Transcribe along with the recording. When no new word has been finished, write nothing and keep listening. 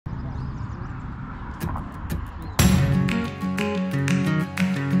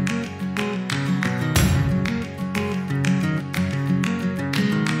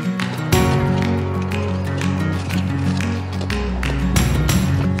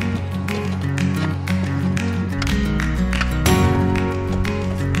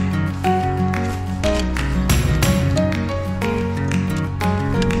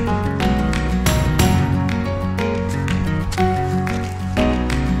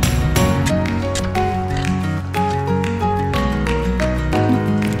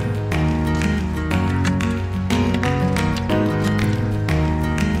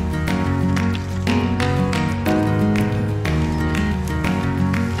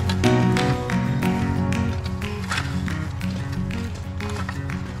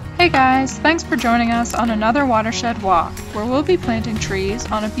Hey guys, thanks for joining us on another Watershed walk, where we'll be planting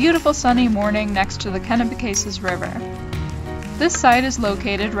trees on a beautiful sunny morning next to the Beautification River. This site is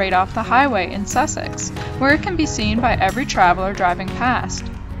located right off the highway in Sussex, where it can be seen by every traveler driving past.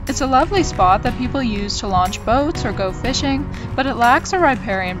 It's a lovely spot that people use to launch boats or go fishing, but it lacks a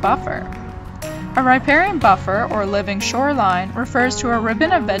riparian buffer. A riparian buffer, or living shoreline, refers to a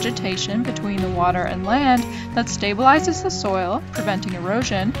ribbon of vegetation between the water and land that stabilizes the soil, preventing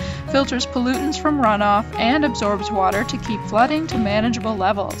erosion, filters pollutants from runoff, and absorbs water to keep flooding to manageable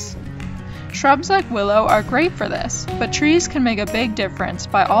levels. Shrubs like willow are great for this, but trees can make a big difference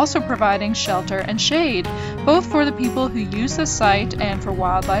by also providing shelter and shade, both for the people who use the site and for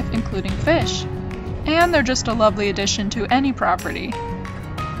wildlife, including fish. And they're just a lovely addition to any property.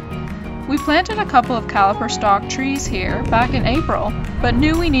 We planted a couple of caliper stalk trees here back in April, but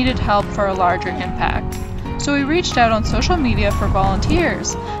knew we needed help for a larger impact. So we reached out on social media for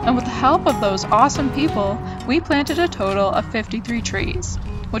volunteers, and with the help of those awesome people, we planted a total of 53 trees,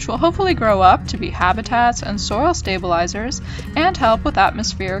 which will hopefully grow up to be habitats and soil stabilizers and help with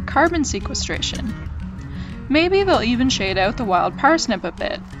atmospheric carbon sequestration. Maybe they'll even shade out the wild parsnip a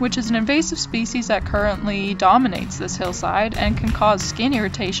bit, which is an invasive species that currently dominates this hillside and can cause skin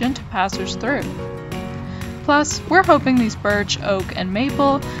irritation to passers through. Plus, we're hoping these birch, oak, and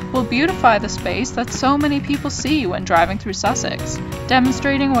maple will beautify the space that so many people see when driving through Sussex,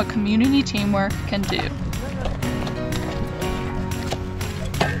 demonstrating what community teamwork can do.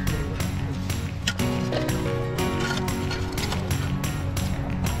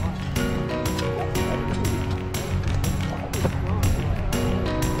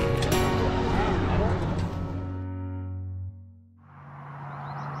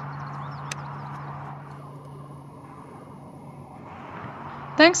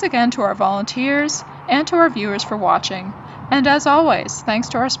 Thanks again to our volunteers and to our viewers for watching, and as always, thanks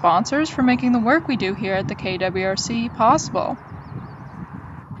to our sponsors for making the work we do here at the KWRC possible.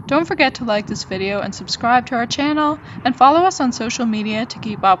 Don't forget to like this video and subscribe to our channel, and follow us on social media to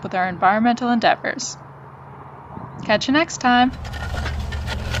keep up with our environmental endeavors. Catch you next time!